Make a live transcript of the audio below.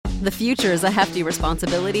The future is a hefty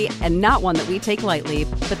responsibility and not one that we take lightly,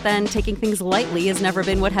 but then taking things lightly has never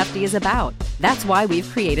been what Hefty is about. That's why we've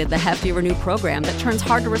created the Hefty Renew program that turns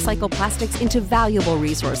hard-to-recycle plastics into valuable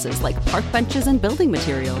resources like park benches and building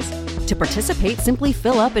materials. To participate, simply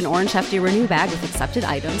fill up an orange Hefty Renew bag with accepted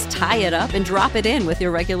items, tie it up, and drop it in with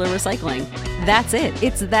your regular recycling. That's it.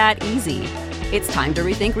 It's that easy. It's time to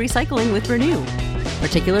rethink recycling with Renew.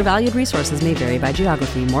 Particular valued resources may vary by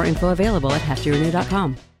geography. More info available at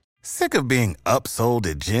heftyrenew.com. Sick of being upsold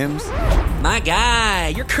at gyms? My guy,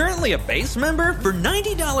 you're currently a base member? For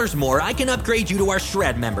 $90 more, I can upgrade you to our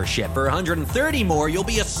Shred membership. For $130 more, you'll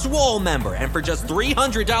be a Swole member. And for just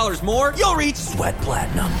 $300 more, you'll reach Sweat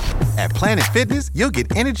Platinum. At Planet Fitness, you'll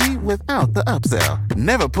get energy without the upsell.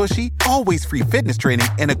 Never pushy, always free fitness training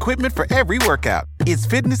and equipment for every workout. It's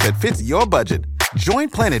fitness that fits your budget. Join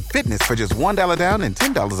Planet Fitness for just $1 down and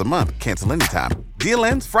 $10 a month. Cancel anytime. Deal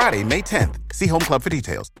ends Friday, May 10th. See Home Club for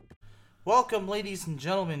details. Welcome, ladies and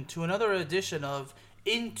gentlemen, to another edition of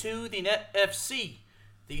Into the Net FC,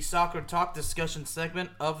 the soccer talk discussion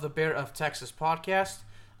segment of the Bear of Texas podcast.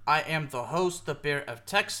 I am the host, the Bear of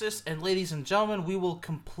Texas, and ladies and gentlemen, we will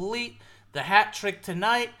complete the hat trick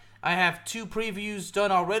tonight. I have 2 previews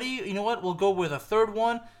done already. You know what? We'll go with a third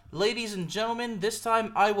one. Ladies and gentlemen, this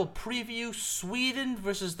time I will preview Sweden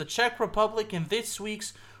versus the Czech Republic in this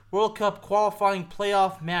week's World Cup qualifying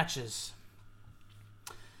playoff matches.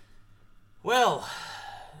 Well,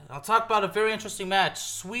 I'll talk about a very interesting match,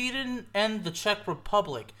 Sweden and the Czech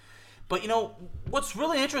Republic. But, you know, what's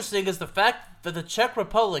really interesting is the fact that the Czech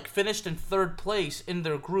Republic finished in 3rd place in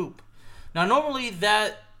their group. Now, normally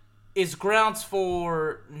that is grounds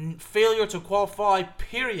for failure to qualify,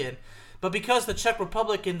 period. But because the Czech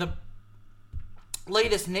Republic in the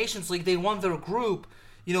latest Nations League, they won their group,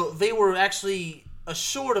 you know, they were actually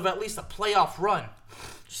assured of at least a playoff run.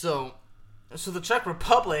 So the Czech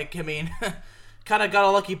Republic, I mean, kind of got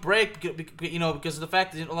a lucky break, you know, because of the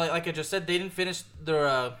fact that, like I just said, they didn't finish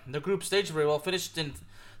their group stage very well. Finished in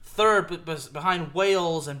 3rd, but behind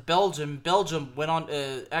Wales and Belgium. Belgium went on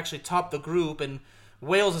actually topped the group, and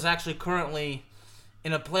Wales is actually currently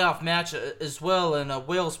in a playoff match as well, and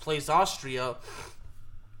Wales plays Austria.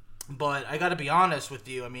 But I got to be honest with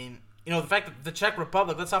you. I mean, you know, the fact that the Czech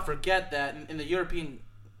Republic, let's not forget that in the Euro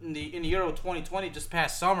 2020 just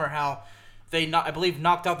past summer, how they, I believe,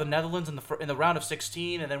 knocked out the Netherlands in the round of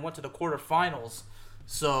 16 and then went to the quarterfinals.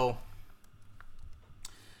 So,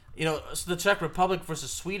 you know, the Czech Republic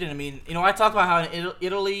versus Sweden. I mean, you know, I talked about how in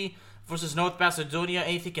Italy versus North Macedonia,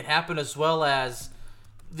 anything can happen, as well as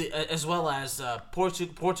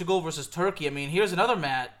Portugal versus Turkey. I mean, here's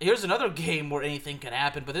another game where anything can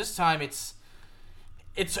happen, but this time it's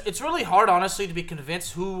really hard, honestly, to be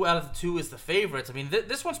convinced who out of the 2 is the favorites. I mean,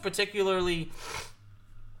 this one's particularly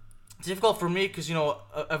difficult for me because, you know,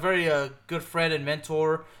 a very good friend and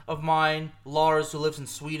mentor of mine, Lars, who lives in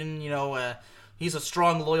Sweden, you know, he's a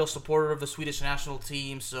strong, loyal supporter of the Swedish national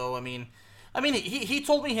team. So, I mean, he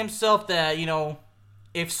told me himself that, you know,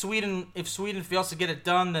 if Sweden fails to get it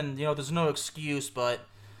done, then, you know, there's no excuse. But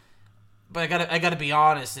I gotta be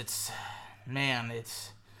honest. It's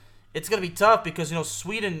gonna be tough because, you know,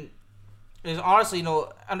 Sweden is honestly, you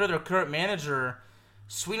know, under their current manager,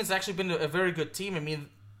 Sweden's actually been a very good team. I mean,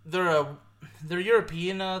 their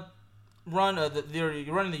European run, they're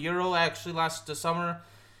running the Euro actually last summer,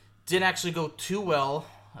 didn't actually go too well.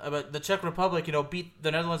 But the Czech Republic, you know, beat the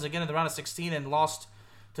Netherlands again in the round of 16 and lost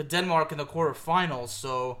to Denmark in the quarterfinals.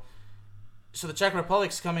 So the Czech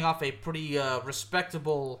Republic's coming off a pretty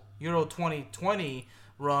respectable Euro 2020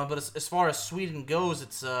 run. But as far as Sweden goes,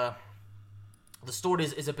 it's the story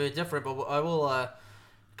is a bit different. But I will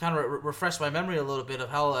kind of refresh my memory a little bit of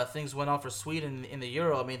how things went on for Sweden in the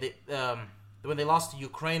Euro. I mean, when they lost to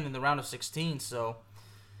Ukraine in the round of 16. So,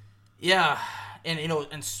 yeah, and, you know,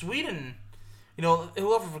 and Sweden, you know,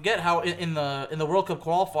 who'll ever forget how in the World Cup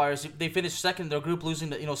qualifiers they finished 2nd in their group, losing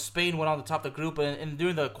to, you know, Spain went on to top the group, and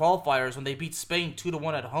during the qualifiers when they beat Spain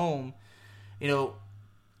 2-1 at home, you know,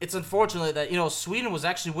 it's unfortunate that, you know, Sweden was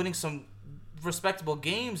actually winning some respectable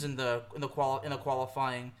games in the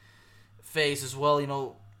qualifying phase as well, you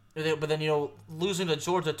know, but then, you know, losing to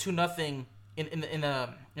Georgia 2-0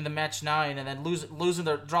 in the match 9, and then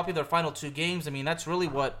dropping their final 2 games. I mean, that's really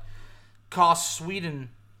what cost Sweden,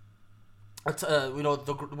 you know,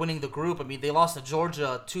 winning the group. I mean, they lost to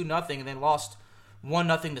Georgia 2-0, and then lost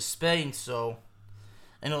 1-0 to Spain. So,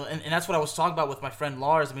 you know, and that's what I was talking about with my friend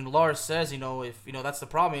Lars. I mean, Lars says, you know, if, you know, that's the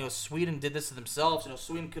problem. You know, Sweden did this to themselves. You know,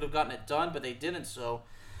 Sweden could have gotten it done, but they didn't. So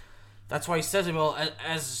that's why he says, you know,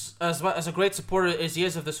 as a great supporter as he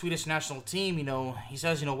is of the Swedish national team, you know, he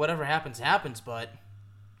says, you know, whatever happens, happens. But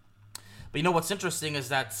But you know what's interesting is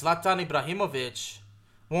that Zlatan Ibrahimovic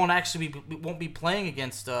won't be playing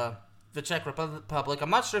against the Czech Republic. I'm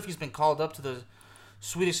not sure if he's been called up to the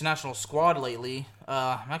Swedish national squad lately.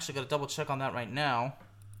 I'm actually going to double check on that right now,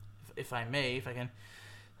 if I can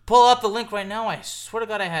pull up the link right now. I swear to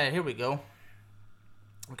God I had it. Here we go.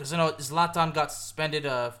 Because I know Zlatan got suspended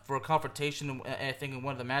for a confrontation, I think, in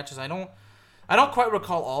one of the matches. I don't quite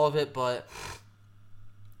recall all of it, but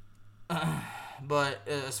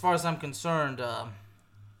as far as I'm concerned, let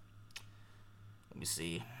me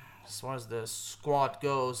see. As far as the squad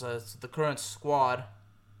goes, the current squad.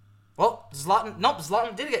 Well,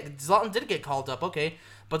 Zlatan did get called up. Okay,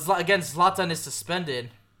 but again, Zlatan is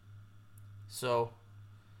suspended. So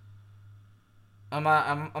I'm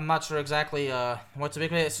not sure exactly what to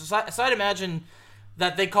make of it. So I'd imagine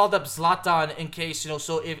that they called up Zlatan in case,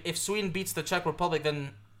 so if Sweden beats the Czech Republic,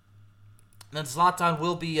 then Zlatan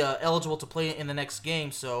will be eligible to play in the next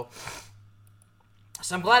game. So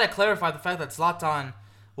I'm glad I clarified the fact that Zlatan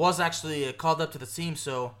was actually called up to the team.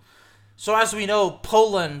 So as we know,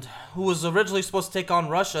 Poland, who was originally supposed to take on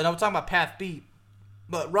Russia, and I'm talking about Path B,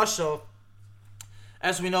 but Russia,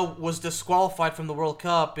 as we know, was disqualified from the World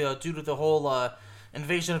Cup due to the whole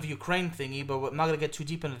invasion of Ukraine thingy, but I'm not going to get too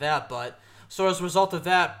deep into that. But so as a result of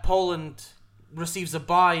that, Poland receives a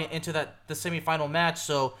bye into the semifinal match.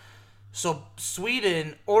 So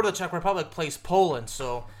Sweden or the Czech Republic plays Poland.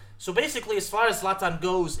 So basically, as far as Zlatan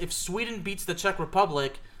goes, if Sweden beats the Czech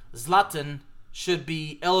Republic, Zlatan should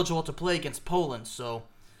be eligible to play against Poland. So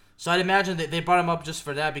I'd imagine that they brought him up just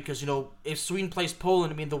for that because, if Sweden plays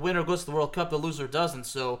Poland, the winner goes to the World Cup, the loser doesn't.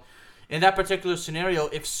 So in that particular scenario,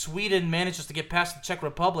 if Sweden manages to get past the Czech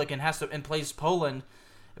Republic and plays Poland,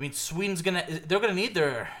 Sweden's they're gonna need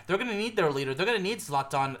their leader. They're gonna need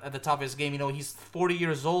Zlatan at the top of his game. He's 40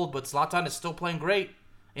 years old, but Zlatan is still playing great.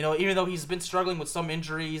 Even though he's been struggling with some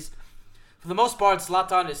injuries, for the most part,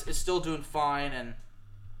 Zlatan is still doing fine, and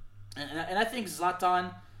I think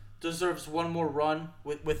Zlatan deserves one more run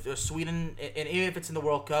with Sweden, and even if it's in the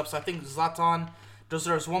World Cup. So I think Zlatan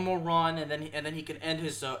deserves one more run, and then he can end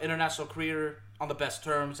his international career on the best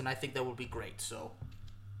terms, and I think that would be great. So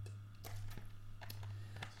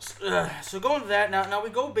going to that, now we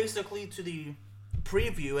go basically to the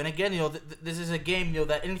preview, and again, this is a game,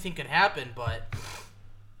 that anything could happen, but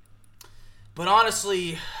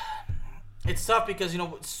honestly, it's tough because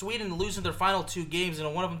Sweden losing their final two games,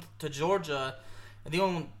 one of them to Georgia, and the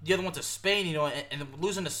other one to Spain, and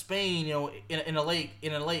losing to Spain, in a late,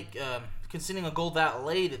 conceding a goal that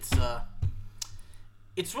late,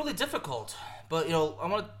 it's really difficult. But I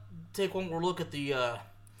want to take one more look at the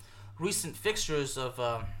recent fixtures of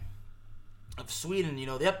Sweden.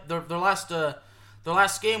 Their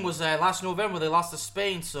last game was last November. They lost to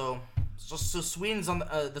Spain, so Sweden's on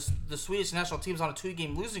the Swedish national team's on a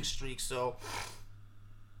 2-game losing streak. So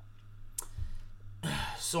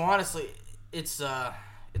honestly, it's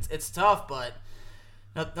tough. But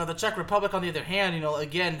now the Czech Republic, on the other hand,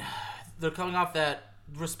 again, they're coming off that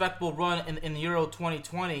respectable run in Euro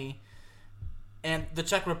 2020, and the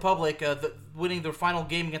Czech Republic winning their final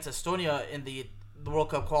game against Estonia in the World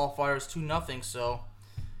Cup qualifiers 2-0.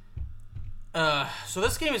 So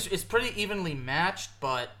this game is pretty evenly matched,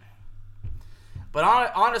 but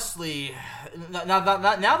honestly,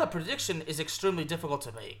 now the prediction is extremely difficult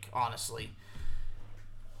to make. Honestly,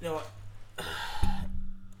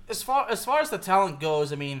 as far as the talent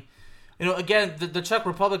goes, again, the Czech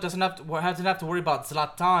Republic doesn't have to worry about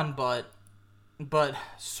Zlatan, but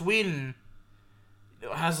Sweden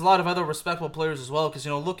has a lot of other respectable players as well. Because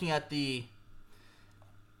looking at the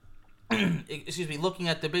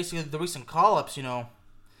basically the recent call-ups, you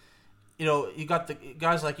got the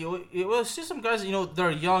guys like see some guys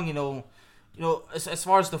they're young, as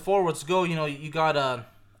far as the forwards go, you got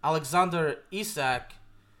Alexander Isak,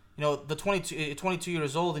 the 22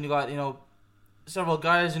 years old, and you got several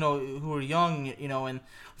guys who are young, and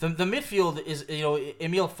the midfield is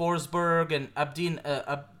Emil Forsberg and Abdin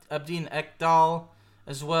Ekdal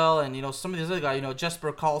as well, and some of these other guys,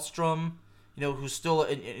 Jesper Karlstrom, who's still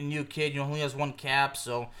a new kid, who only has 1 cap.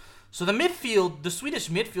 So the midfield, the Swedish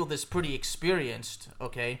midfield is pretty experienced,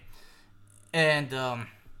 okay? And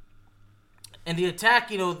the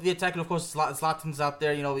attack, of course, Zlatan's out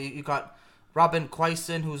there. You got Robin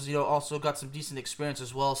Quaison, who's also got some decent experience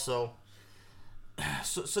as well. So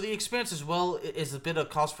the experience as well is a bit of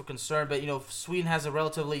cause for concern. But Sweden has a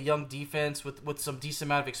relatively young defense with some decent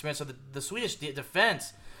amount of experience. So the Swedish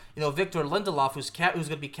defense, Victor Lindelof, who's going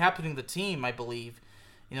to be captaining the team, I believe,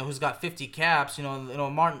 who's got 50 caps.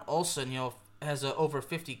 Martin Olsen, has over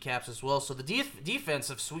 50 caps as well. So the defense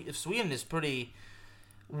of Sweden is pretty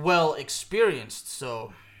well experienced.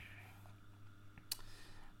 So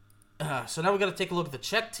So now we got to take a look at the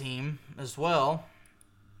Czech team as well.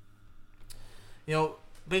 You know,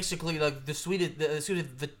 basically, like the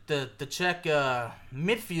Czech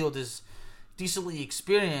midfield is decently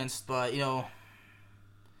experienced, but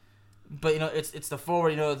it's the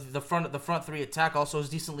forward. The front three attack also is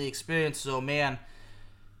decently experienced. So man,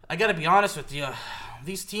 I gotta be honest with you,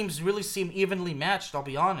 these teams really seem evenly matched. I'll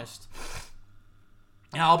be honest.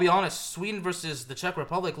 Yeah, I'll be honest. Sweden versus the Czech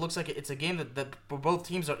Republic looks like it's a game that both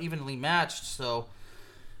teams are evenly matched. So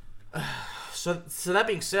that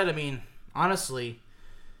being said, I mean, honestly,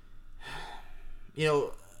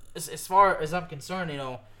 as far as I'm concerned,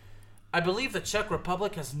 I believe the Czech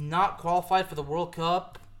Republic has not qualified for the World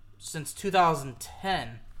Cup since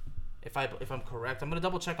 2010, if I'm correct. I'm gonna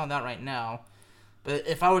double check on that right now. But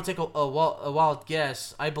if I were to take a wild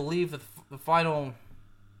guess, I believe that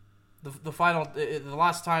the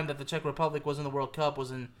last time that the Czech Republic was in the World Cup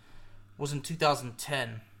was in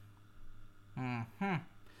 2010.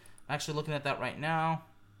 Actually looking at that right now.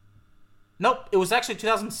 Nope, it was actually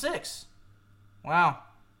 2006. Wow.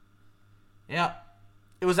 Yeah,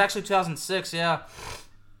 it was actually 2006. Yeah.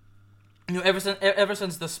 Ever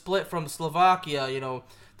since the split from Slovakia,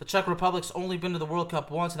 the Czech Republic's only been to the World Cup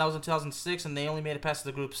once, and that was in 2006, and they only made it past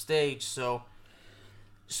the group stage. So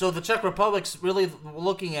the Czech Republic's really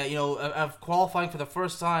looking at, of qualifying for the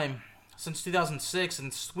first time since 2006,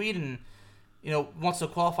 and Sweden, wants to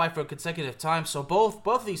qualify for a consecutive time. So both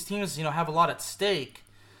of these teams, have a lot at stake,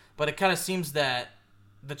 but it kind of seems that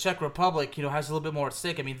the Czech Republic, has a little bit more at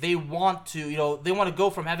stake. I mean, they want to go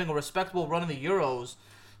from having a respectable run in the Euros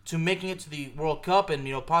to making it to the World Cup and,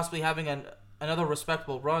 possibly having another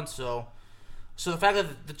respectable run. So the fact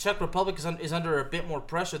that the Czech Republic is under a bit more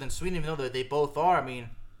pressure than Sweden, even though they both are, I mean,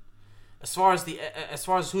 as far as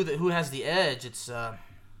who has the edge, it's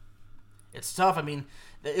tough. I mean,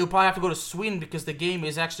 it'll probably have to go to Sweden because the game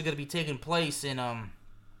is actually going to be taking place in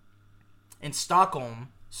Stockholm.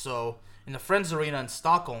 So in the Friends Arena in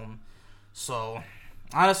Stockholm. So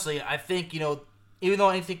honestly, I think even though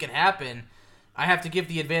anything can happen, I have to give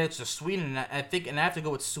the advantage to Sweden. I have to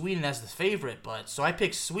go with Sweden as the favorite. But so I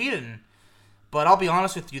pick Sweden. But I'll be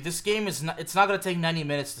honest with you, this game it's not going to take 90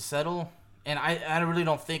 minutes to settle. And I really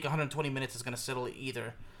don't think 120 minutes is going to settle it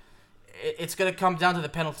either. It's going to come down to the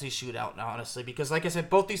penalty shootout now, honestly. Because, like I said,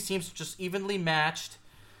 both these teams are just evenly matched.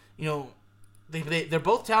 They're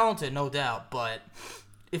both talented, no doubt. But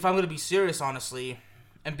if I'm going to be serious, honestly,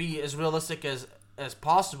 and be as realistic as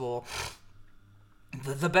possible,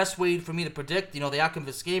 the best way for me to predict, the outcome of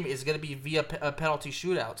this game is going to be via a penalty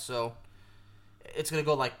shootout. So it's going to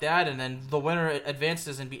go like that, and then the winner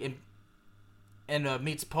advances and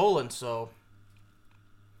meets Poland. So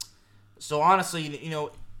honestly,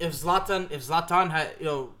 if Zlatan had,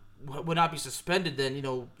 would not be suspended,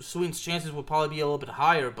 then Sweden's chances would probably be a little bit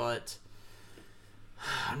higher. But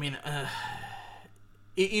I mean,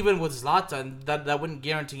 even with Zlatan, that wouldn't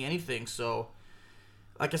guarantee anything. So,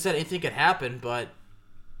 like I said, anything could happen. But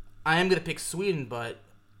I am gonna pick Sweden. But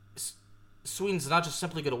Sweden's not just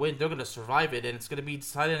simply gonna win; they're gonna survive it, and it's gonna be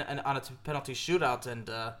decided on a penalty shootout. And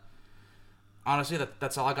honestly,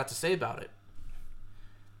 that's all I got to say about it.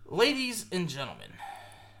 Ladies and gentlemen,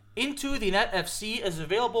 Into the Net FC is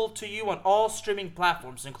available to you on all streaming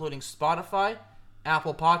platforms, including Spotify,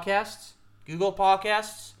 Apple Podcasts, Google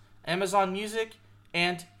Podcasts, Amazon Music,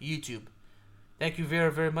 and YouTube. Thank you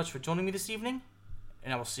very, very much for joining me this evening,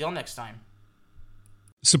 and I will see y'all next time.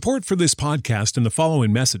 Support for this podcast and the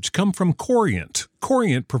following message come from Corient.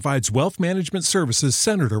 Corient provides wealth management services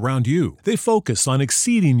centered around you. They focus on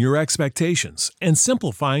exceeding your expectations and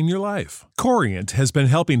simplifying your life. Corient has been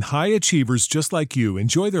helping high achievers just like you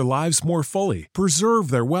enjoy their lives more fully,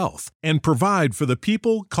 preserve their wealth, and provide for the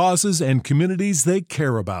people, causes, and communities they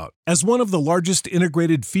care about. As one of the largest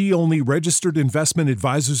integrated fee-only registered investment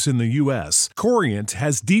advisors in the U.S., Corient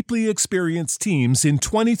has deeply experienced teams in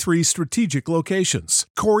 23 strategic locations.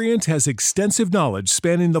 Corient has extensive knowledge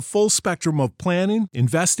spanning the full spectrum of planning,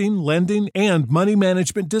 investing, lending, and money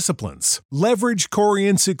management disciplines. Leverage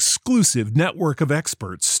Corient's exclusive network of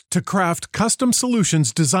experts to craft custom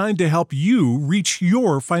solutions designed to help you reach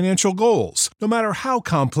your financial goals, no matter how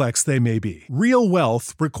complex they may be. Real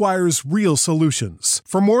wealth requires real solutions.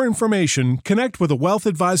 For more information, connect with a wealth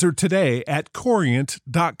advisor today at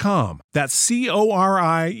Corient.com. That's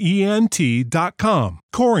Corient.com.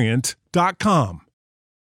 Corient.com.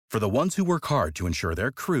 For the ones who work hard to ensure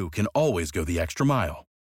their crew can always go the extra mile,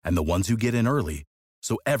 and the ones who get in early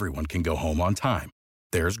so everyone can go home on time,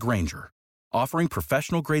 there's Grainger, offering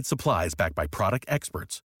professional-grade supplies backed by product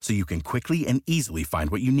experts so you can quickly and easily find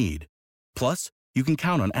what you need. Plus, you can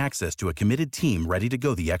count on access to a committed team ready to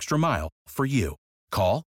go the extra mile for you.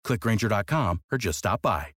 Call, Click Grainger.com or just stop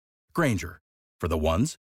by. Grainger, for the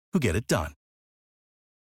ones who get it done.